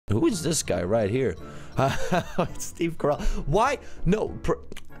Who is this guy right here? It's Steve Carell. Why? No,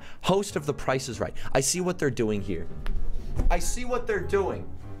 host of The Price is Right. I see what they're doing here. I see what they're doing.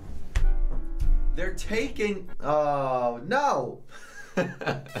 They're taking... Oh, no.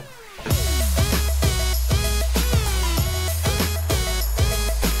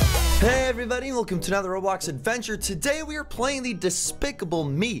 Hey everybody, welcome to another Roblox adventure. Today we are playing the Despicable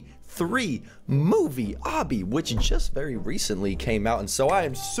Me 3 movie, Obby, which just very recently came out, and so I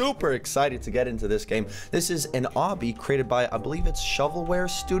am super excited to get into this game. This is an Obby created by, I believe it's Shovelware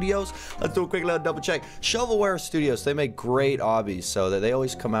Studios. Let's do a quick little double check. Shovelware Studios, they make great Obbies, so that they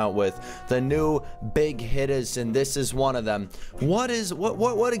always come out with the new big hitters, and this is one of them. What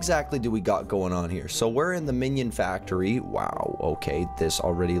exactly do we got going on here? So we're in the Minion factory. Wow, okay, this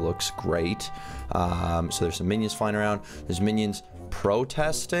already looks great. So there's some minions flying around. There's minions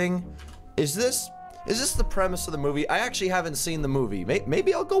protesting. Is this the premise of the movie? I actually haven't seen the movie.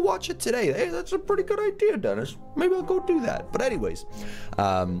 Maybe I'll go watch it today. Hey, that's a pretty good idea, Dennis. Maybe I'll go do that. But anyways,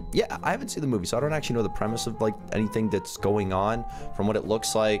 yeah, I haven't seen the movie, so I don't actually know the premise of like anything that's going on. From what it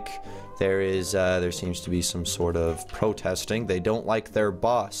looks like, there seems to be some sort of protesting. They don't like their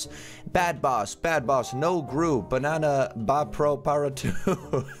boss. Bad boss, no group, banana, ba pro para two.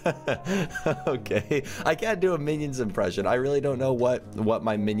 Okay, I can't do a Minion's impression. I really don't know what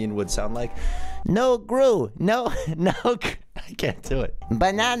my Minion would sound like. No Gru, no, I can't do it.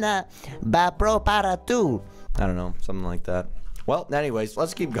 Banana, ba pro para two. I don't know, something like that. Well, anyways,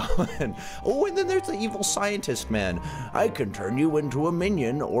 let's keep going. Oh, and then there's the evil scientist man. I can turn you into a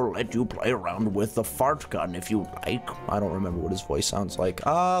minion or let you play around with the fart gun if you like. I don't remember what his voice sounds like.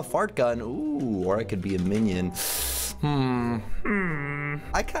 Fart gun. Ooh, or I could be a minion.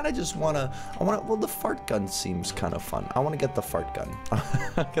 I kind of just well, the fart gun seems kind of fun. I want to get the fart gun.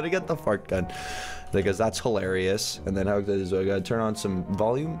 I'm gonna get the fart gun because that's hilarious. And then how good is it? I gotta turn on some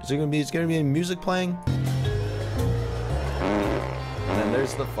volume. Is it gonna be music playing? And then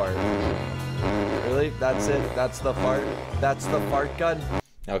there's the fart. Really? That's it? That's the fart? That's the fart gun?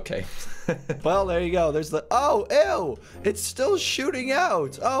 Okay. Well, there you go. There's the... Oh, ew! It's still shooting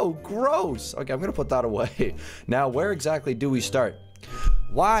out! Oh, gross! Okay, I'm gonna put that away. Now, where exactly do we start?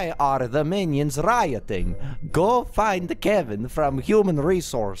 Why are the minions rioting? Go find Kevin from Human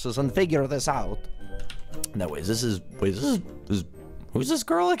Resources and figure this out. No, wait, who's this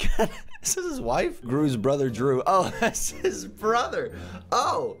girl again? Is this his wife? Gru's brother, Drew. Oh, that's his brother.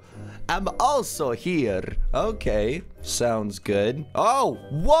 Oh, I'm also here. Okay, sounds good. Oh,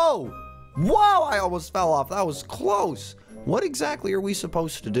 whoa. Whoa, I almost fell off. That was close. What exactly are we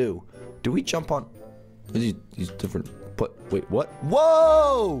supposed to do? Do we jump on? These different, but wait, what?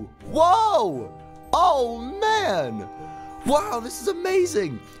 Whoa, whoa. Oh, man. Wow, this is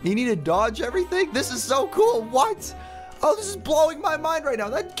amazing. You need to dodge everything? This is so cool. What? Oh, this is blowing my mind right now.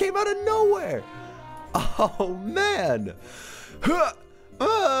 That came out of nowhere. Oh, man.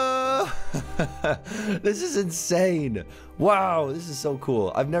 This is insane. Wow, this is so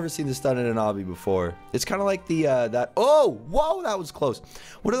cool. I've never seen this done in an obby before. It's kind of like the, oh, whoa, that was close.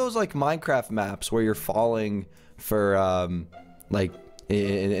 What are those, like, Minecraft maps where you're falling for, like...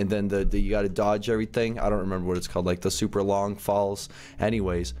 And then you gotta dodge everything. I don't remember what it's called, like the super long falls.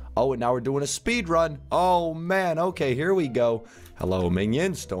 Anyways, oh, and now we're doing a speed run. Oh man, okay, here we go. Hello,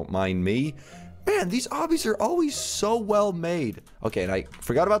 minions, don't mind me. Man, these obbies are always so well made. Okay, and I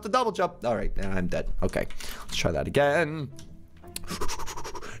forgot about the double jump. All right, I'm dead. Okay, let's try that again.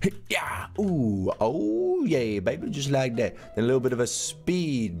 Yeah, ooh, oh yeah, baby, just like that. And a little bit of a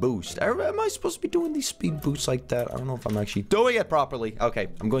speed boost. Am I supposed to be doing these speed boosts like that? I don't know if I'm actually doing it properly. Okay,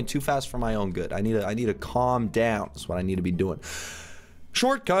 I'm going too fast for my own good. I need to calm down. That's what I need to be doing.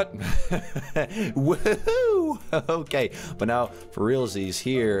 Shortcut. Woohoo! Okay, but now for realsies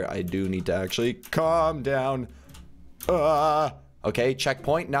here, I do need to actually calm down. Okay,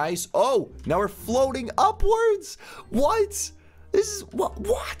 checkpoint, nice. Oh, now we're floating upwards. What? This is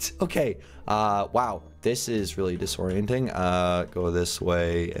what? Okay. Wow. This is really disorienting. Go this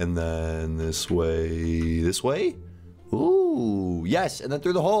way and then this way. This way? Ooh, yes. And then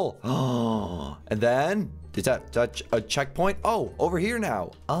through the hole. Oh, and then did that touch a checkpoint? Oh, over here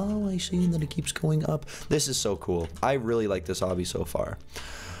now. Oh, I see that it keeps going up. This is so cool. I really like this hobby so far.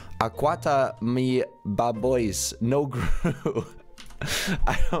 Aquata mi baboys no grew.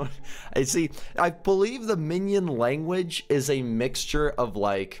 I believe the Minion language is a mixture of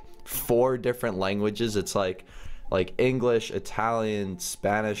like 4 different languages. It's like English, Italian,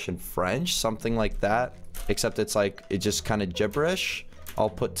 Spanish, and French, something like that. Except it's like, it just kind of gibberish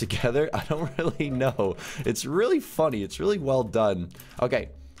all put together. I don't really know. It's really funny. It's really well done. Okay,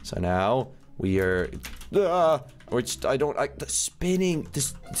 so now We are, the spinning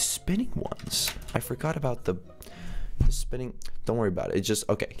ones. I forgot about the spinning. Don't worry about it. It's just,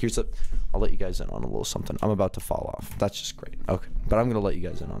 okay, I'll let you guys in on a little something. I'm about to fall off. That's just great. Okay, but I'm gonna let you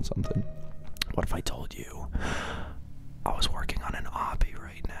guys in on something. What if I told you I was working on an obby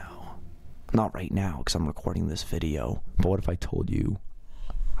right now? Not right now, because I'm recording this video, but what if I told you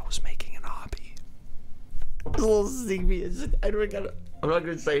I was making an obby? A little serious. I'm not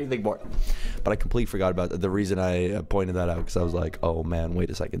gonna say anything more. But I completely forgot about the reason I pointed that out, because I was like, oh man, wait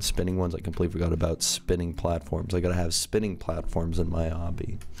a second, spinning ones. I completely forgot about spinning platforms. I gotta have spinning platforms in my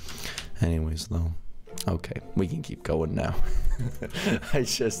obby. Anyways, though, okay, we can keep going now.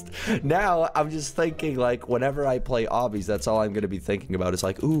 Now I'm just thinking, like, whenever I play obbies, that's all I'm gonna be thinking about is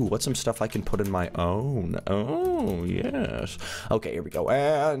like, ooh, what's some stuff I can put in my own? Oh yes. Okay, here we go,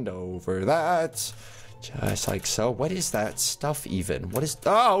 and over that. Just like so. What is that stuff even? What is,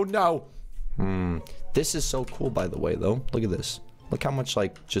 oh no. This is so cool, by the way, though. Look at this. Look how much,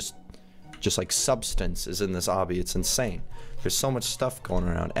 like, just like substance is in this obby. It's insane. There's so much stuff going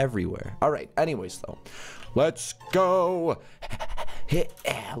around everywhere. All right, anyways, though, let's go. A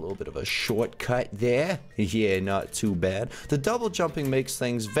little bit of a shortcut there. Yeah, not too bad. The double jumping makes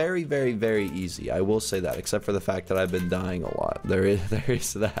things very, very, very easy. I will say that, except for the fact that I've been dying a lot. There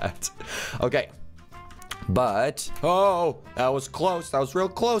is that. Okay. But, oh, that was close. That was real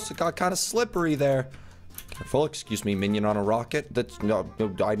close. It got kind of slippery there. Careful, excuse me, minion on a rocket. That's, no,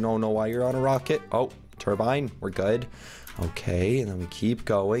 I don't know why you're on a rocket. Oh, turbine, we're good. Okay, and then we keep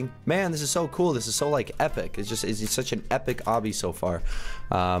going. Man, this is so cool. This is so, like, epic. It's such an epic obby so far.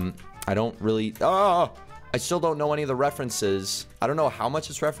 I don't really, I still don't know any of the references. I don't know how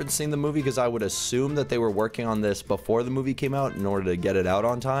much it's referencing the movie, because I would assume that they were working on this before the movie came out in order to get it out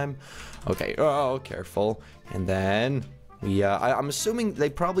on time. Okay, oh, careful. And then, I'm assuming they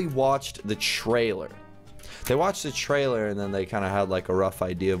probably watched the trailer. They watched the trailer, and then they kind of had, like, a rough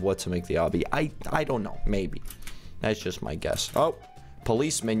idea of what to make the obby. I don't know, maybe. That's just my guess. Oh,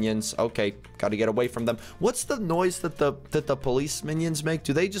 police minions. Okay, gotta get away from them. What's the noise that the police minions make?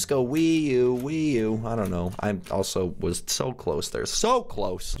 Do they just go wee you, wee you? I don't know. I also was so close there. So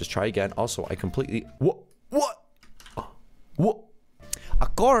close. Just try again. Also, I completely... What?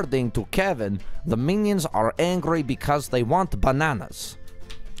 According to Kevin, the minions are angry because they want bananas.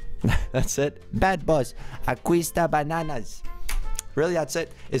 That's it? Bad boss. Acquista bananas. Really, that's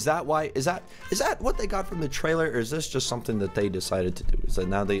it? Is that why? Is that what they got from the trailer, or is this just something that they decided to do? Is that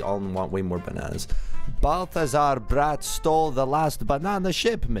now they all want way more bananas? Balthazar Brat stole the last banana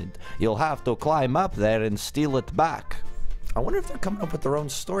shipment. You'll have to climb up there and steal it back. I wonder if they're coming up with their own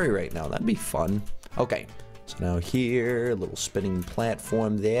story right now. That'd be fun. Okay. So now here, a little spinning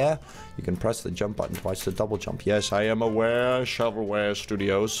platform there. You can press the jump button twice to double jump. Yes, I am aware, Shovelware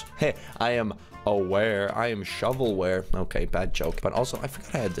Studios. Hey, I am aware. I am shovelware. Okay, bad joke. But also, I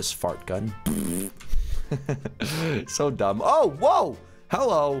forgot I had this fart gun. So dumb. Oh, whoa!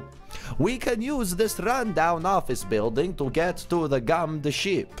 Hello. We can use this rundown office building to get to the gummed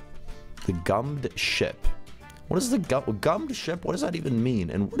ship. The gummed ship. What is the gummed ship? What does that even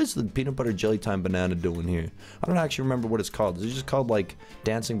mean? And what is the peanut butter jelly time banana doing here? I don't actually remember what it's called. Is it just called, like,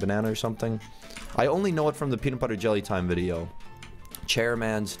 dancing banana or something? I only know it from the peanut butter jelly time video.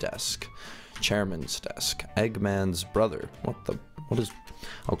 Chairman's desk. Chairman's desk. Eggman's brother. What is...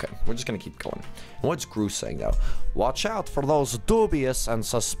 Okay, we're just gonna keep going. And what's Gru saying now? Watch out for those dubious and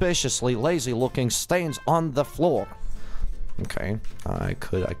suspiciously lazy-looking stains on the floor. Okay, I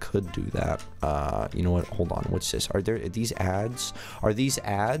could do that. You know what? Hold on. What's this? Are these ads? Are these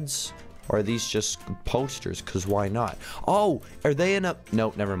ads? Or are these just posters? Because why not? Oh, are they in a...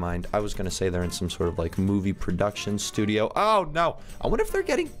 No, never mind. I was going to say they're in some sort of, like, movie production studio. Oh, no. I wonder if they're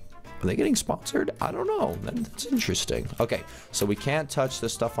getting... Are they getting sponsored? I don't know. That's interesting. Okay, so we can't touch the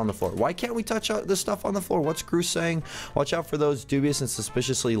stuff on the floor. Why can't we touch the stuff on the floor? What's Gru saying? Watch out for those dubious and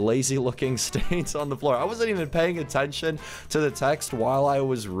suspiciously lazy-looking stains on the floor. I wasn't even paying attention to the text while I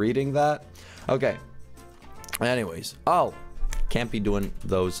was reading that. Okay. Anyways. Oh. Can't be doing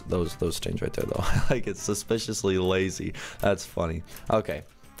those stains right there, though. Like, it's suspiciously lazy. That's funny. Okay.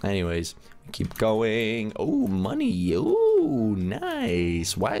 Anyways. Keep going. Oh, money. Oh,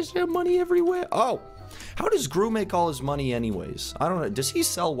 nice. Why is there money everywhere? Oh, how does Gru make all his money anyways? I don't know. Does he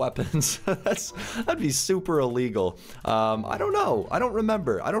sell weapons? That'd be super illegal. I don't know. I don't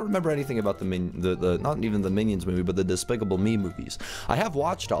remember. I don't remember anything about the not even the Minions movie, but the Despicable Me movies. I have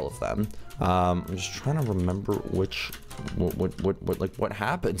watched all of them. I'm just trying to remember what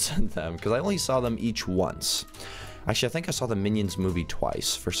happens in them, because I only saw them each once. Actually, I think I saw the Minions movie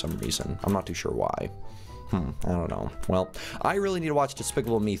twice for some reason. I'm not too sure why. I don't know. Well, I really need to watch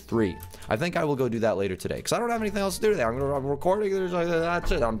Despicable Me 3. I think I will go do that later today, because I don't have anything else to do today. I'm recording.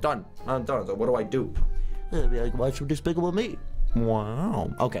 That's it. I'm done. So what do I do? Maybe I can watch some Despicable Me.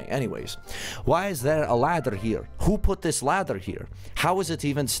 Wow. Okay, anyways. Why is there a ladder here? Who put this ladder here? How is it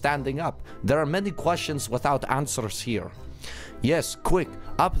even standing up? There are many questions without answers here. Yes, quick.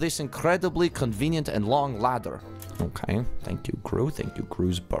 Up this incredibly convenient and long ladder. Okay, thank you, Gru. Thank you,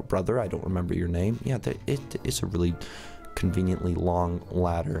 Gru's brother. I don't remember your name. Yeah, it is a really conveniently long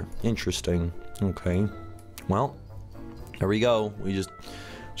ladder. Interesting. Okay. Well, there we go. We just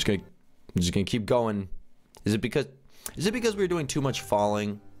gonna keep going. Is it because we were doing too much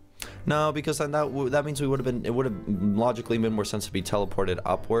falling? No, because then that means it would have logically made more sense to be teleported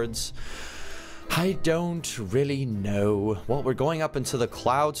upwards. I don't really know. Well, we're going up into the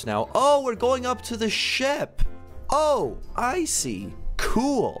clouds now. Oh, we're going up to the ship. Oh, I see.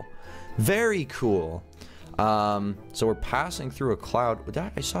 Cool. Very cool. So we're passing through a cloud.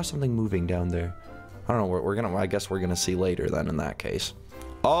 I saw something moving down there. I don't know. I guess we're gonna see later then in that case.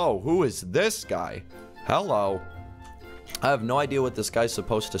 Oh, who is this guy? Hello. I have no idea what this guy's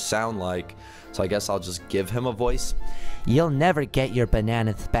supposed to sound like, so I guess I'll just give him a voice. You'll never get your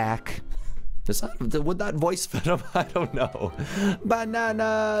bananas back. Would that voice fit him? I don't know.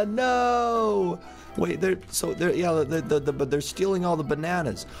 Banana, no. Wait, but they're stealing all the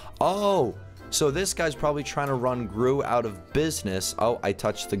bananas. Oh, so this guy's probably trying to run Gru out of business. Oh, I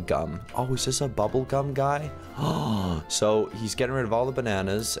touched the gum. Oh, is this a bubble gum guy? Oh, so he's getting rid of all the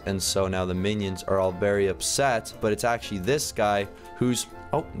bananas, and so now the minions are all very upset, but it's actually this guy who's...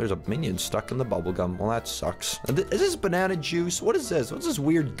 Oh, there's a minion stuck in the bubble gum. Well, that sucks. Is this banana juice? What is this? What's this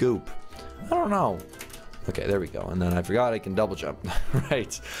weird goop? I don't know. Okay, there we go. And then I forgot I can double jump.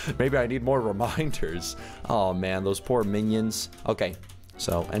 Right. Maybe I need more reminders. Oh, man, those poor minions. Okay.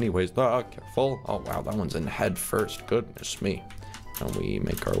 So, anyways, careful. Oh, wow, that one's in head first. Goodness me. And we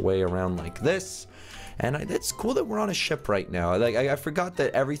make our way around like this. And it's cool that we're on a ship right now. Like, I forgot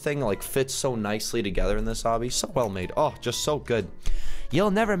that everything, like, fits so nicely together in this hobby. So well made. Oh, just so good.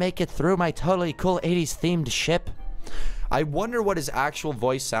 You'll never make it through my totally cool 80s themed ship. I wonder what his actual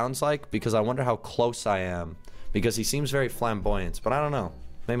voice sounds like, because I wonder how close I am. Because he seems very flamboyant, but I don't know.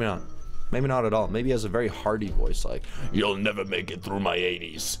 Maybe not. Maybe not at all. Maybe he has a very hearty voice, like, you'll never make it through my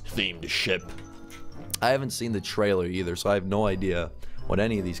 80s themed ship. I haven't seen the trailer either, so I have no idea what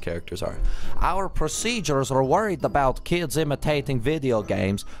any of these characters are. Our procedures are worried about kids imitating video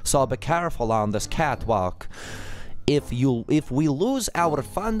games, so be careful on this catwalk. If we lose our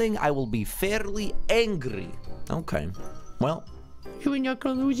funding, I will be fairly angry. Okay. Well, you're not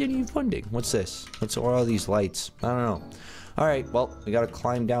gonna lose any funding. What's this? What's all these lights? I don't know. Alright, well, we gotta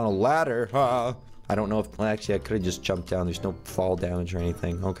climb down a ladder. I don't know if... Well, actually, I could have just jumped down. There's no fall damage or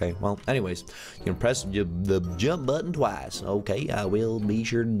anything. Okay, well, anyways. You can press the jump button twice. Okay, I will be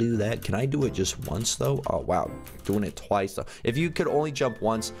sure to do that. Can I do it just once, though? Oh, wow. Doing it twice, though. If you could only jump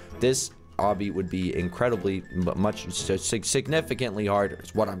once, this obby would be incredibly, significantly harder,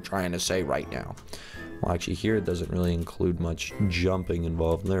 is what I'm trying to say right now. Well, actually, here it doesn't really include much jumping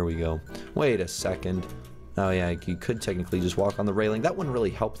involved. There we go. Wait a second. Oh, yeah, you could technically just walk on the railing. That wouldn't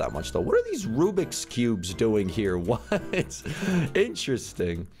really help that much, though. What are these Rubik's Cubes doing here? What?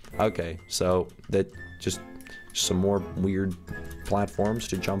 Interesting. Okay, so that just some more weird platforms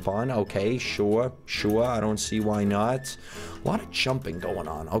to jump on. Okay, sure. I don't see why not. A lot of jumping going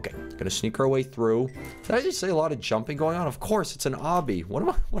on. Okay, gonna sneak our way through. Did I just say a lot of jumping going on? Of course, it's an obby. What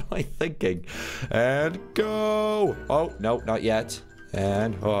am I thinking? And go. Oh, no, not yet.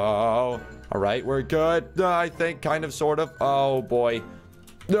 And oh. All right, we're good. I think, kind of, sort of. Oh boy.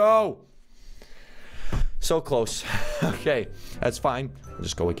 No. So close. Okay, that's fine.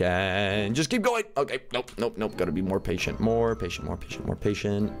 Just go again. Just keep going. Okay, nope. Gotta be more patient. More patient.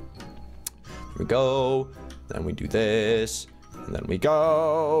 Here we go. Then we do this. And then we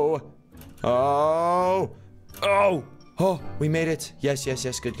go. Oh, we made it. Yes.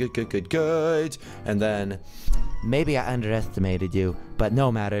 Good. And then... Maybe I underestimated you, but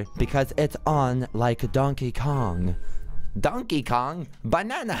no matter, because it's on like Donkey Kong. Donkey Kong?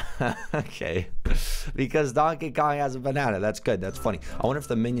 Banana! Okay. Because Donkey Kong has a banana. That's good. That's funny. I wonder if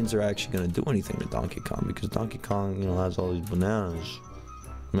the minions are actually going to do anything to Donkey Kong, because Donkey Kong, has all these bananas.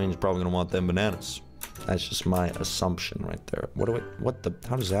 The minions probably going to want them bananas. That's just my assumption right there.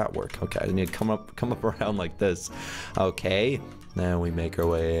 How does that work? Okay, I need to come up around like this. Okay. Then we make our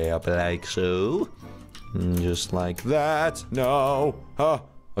way up like so. Just like that. No.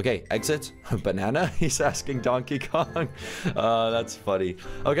 Okay, exit. Banana? He's asking Donkey Kong. That's funny.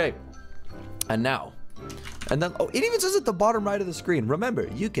 Okay. And now, And then, oh, it even says at the bottom right of the screen, remember,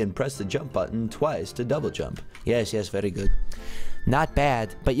 you can press the jump button twice to double jump. Yes, yes, very good. Not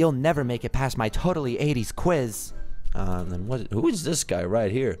bad, but you'll never make it past my totally 80s quiz. Then who is this guy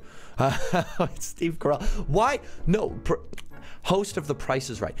right here? It's Steve Carell. Why? No, host of The Price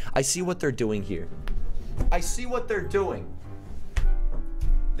is Right. I see what they're doing here. I see what they're doing.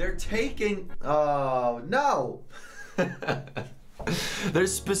 They're taking, oh, no. They're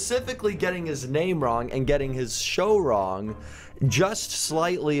specifically getting his name wrong and getting his show wrong, just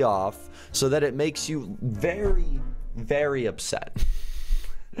slightly off, so that it makes you very, very upset.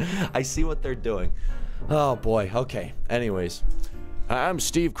 I see what they're doing. Oh boy, okay. Anyways, I'm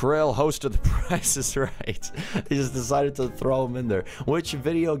Steve Carell, host of The Price is Right. They just decided to throw him in there. Which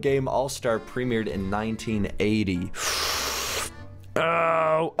video game all-star premiered in 1980?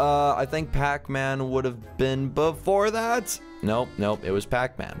 Oh, I think Pac-Man would have been before that. Nope, it was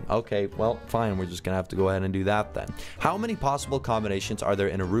Pac-Man. Okay, well, fine. We're just gonna have to go ahead and do that then. How many possible combinations are there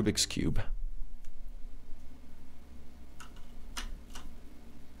in a Rubik's Cube?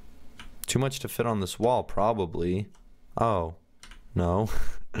 Too much to fit on this wall, probably. Oh, no.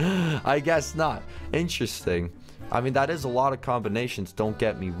 I guess not. Interesting. I mean, that is a lot of combinations, don't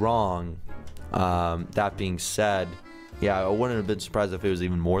get me wrong. That being said, yeah, I wouldn't have been surprised if it was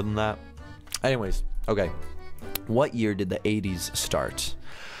even more than that. Anyways, okay. What year did the 80s start?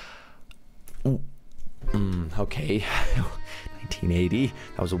 Okay. 1980.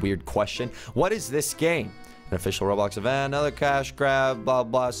 That was a weird question. What is this game? An official Roblox event, another cash grab, blah,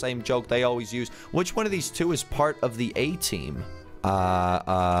 blah, same joke they always use. Which one of these two is part of the A-team?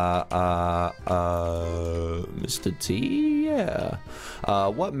 Mr. T? Yeah.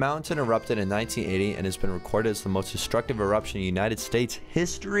 What mountain erupted in 1980 and has been recorded as the most destructive eruption in United States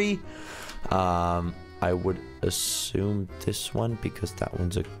history? I would assume this one because that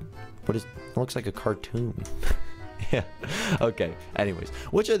one's a... What is... It looks like a cartoon. Yeah. Okay. Anyways,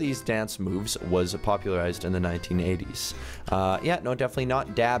 which of these dance moves was popularized in the 1980s? Yeah, no, definitely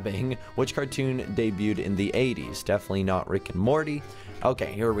not dabbing. Which cartoon debuted in the 80s? Definitely not Rick and Morty.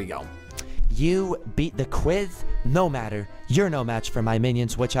 Okay, here we go. You beat the quiz? No matter. You're no match for my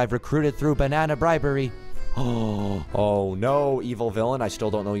minions, which I've recruited through banana bribery. Oh no, evil villain. I still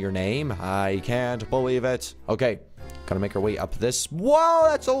don't know your name. I can't believe it. Okay, gotta make our way up this. Whoa,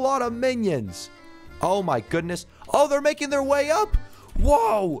 that's a lot of minions. Oh my goodness. Oh, they're making their way up.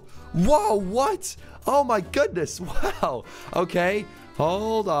 Whoa. Whoa, what? Oh my goodness. Wow. Okay,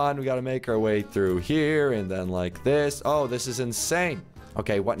 hold on. We gotta make our way through here and then like this. Oh, this is insane.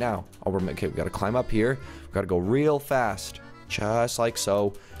 Okay, what now? Oh, okay, we gotta climb up here. We gotta go real fast. Just like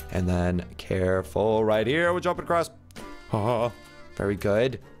so. And then careful right here. We're jumping across. Oh, very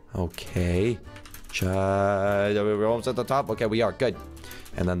good. Okay. We're almost at the top. Okay, we are. Good.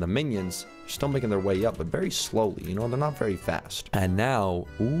 And then the minions are still making their way up, but very slowly. You know, they're not very fast. And now,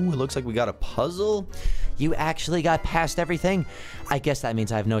 ooh, it looks like we got a puzzle. You actually got past everything? I guess that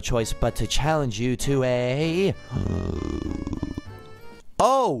means I have no choice but to challenge you to a...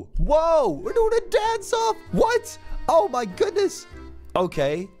 Oh, whoa, we're doing a dance-off. What? Oh my goodness.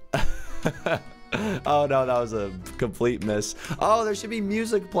 Okay. Oh no, that was a complete miss. Oh, there should be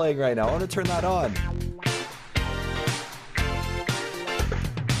music playing right now. I want to turn that on.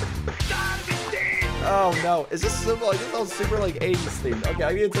 Oh no, is this super like, this is super like 80s themed? Okay,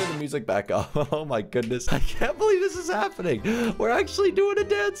 I need to turn the music back off. Oh my goodness, I can't believe this is happening. We're actually doing a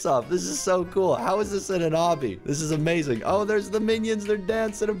dance-off. This is so cool. How is this in an obby? This is amazing. Oh, there's the minions. They're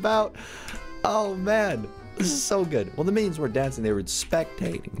dancing about. Oh man. This is so good. Well, the minions were dancing. They were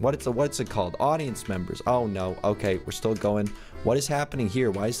spectating. What's it called? Audience members. Oh, no. Okay, we're still going. What is happening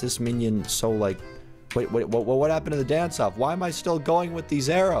here? Why is this minion so, like... Wait, what happened to the dance-off? Why am I still going with these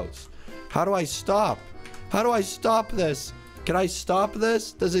arrows? How do I stop? How do I stop this? Can I stop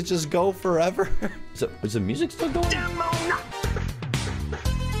this? Does it just go forever? Is the music still going?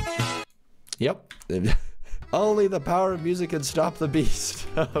 Yep. Only the power of music can stop the beast.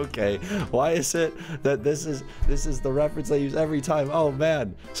 Okay, why is it that this is the reference I use every time? Oh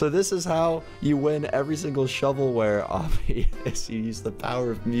man, so this is how you win every single shovelware obby, is you use the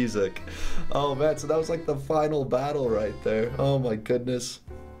power of music. Oh man, so that was like the final battle right there. Oh my goodness.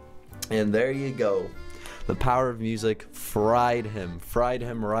 And there you go. The power of music fried him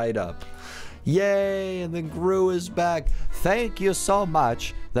right up. Yay, and then Gru is back. Thank you so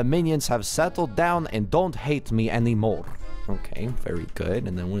much. The minions have settled down and don't hate me anymore. Okay, very good.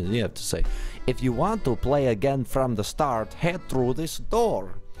 And then what does he have to say? If you want to play again from the start, head through this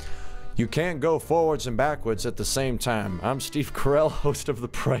door. You can't go forwards and backwards at the same time. I'm Steve Carell, host of The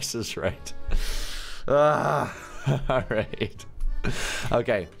Price is Right. All right.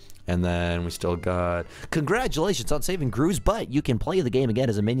 Okay. And then we still got, congratulations on saving Gru's butt. You can play the game again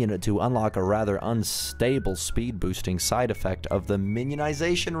as a minion to unlock a rather unstable speed boosting side effect of the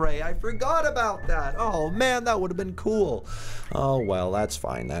minionization ray. I forgot about that. Oh man, that would have been cool. Oh well, that's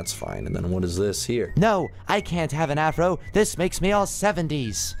fine, that's fine. And then what is this here? No, I can't have an afro. This makes me all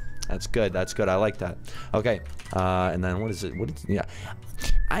 70s. That's good, that's good. I like that. Okay, and then what is it? Yeah.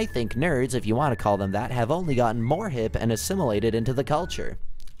 I think nerds, if you want to call them that, have only gotten more hip and assimilated into the culture.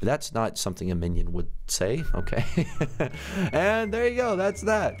 That's not something a minion would say, okay? And there you go, that's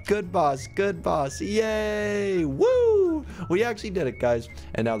that. Good boss, yay, woo! We actually did it, guys.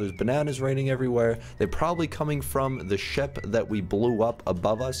 And now there's bananas raining everywhere. They're probably coming from the ship that we blew up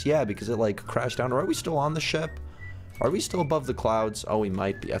above us. Yeah, because it like crashed down. Or are we still on the ship? Are we still above the clouds? Oh, we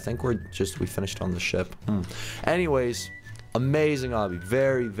might be. I think we finished on the ship. Anyways, amazing Obby.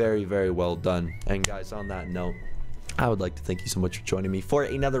 Very, very, very well done. And guys, on that note, I would like to thank you so much for joining me for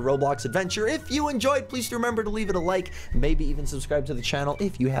another Roblox adventure. If you enjoyed, please remember to leave it a like, maybe even subscribe to the channel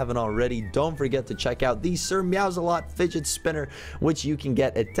if you haven't already. Don't forget to check out the Sir Meowsalot fidget spinner, which you can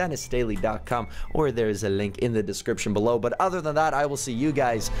get at DenisDaily.com, or there's a link in the description below. But other than that, I will see you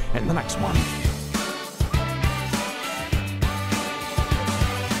guys in the next one.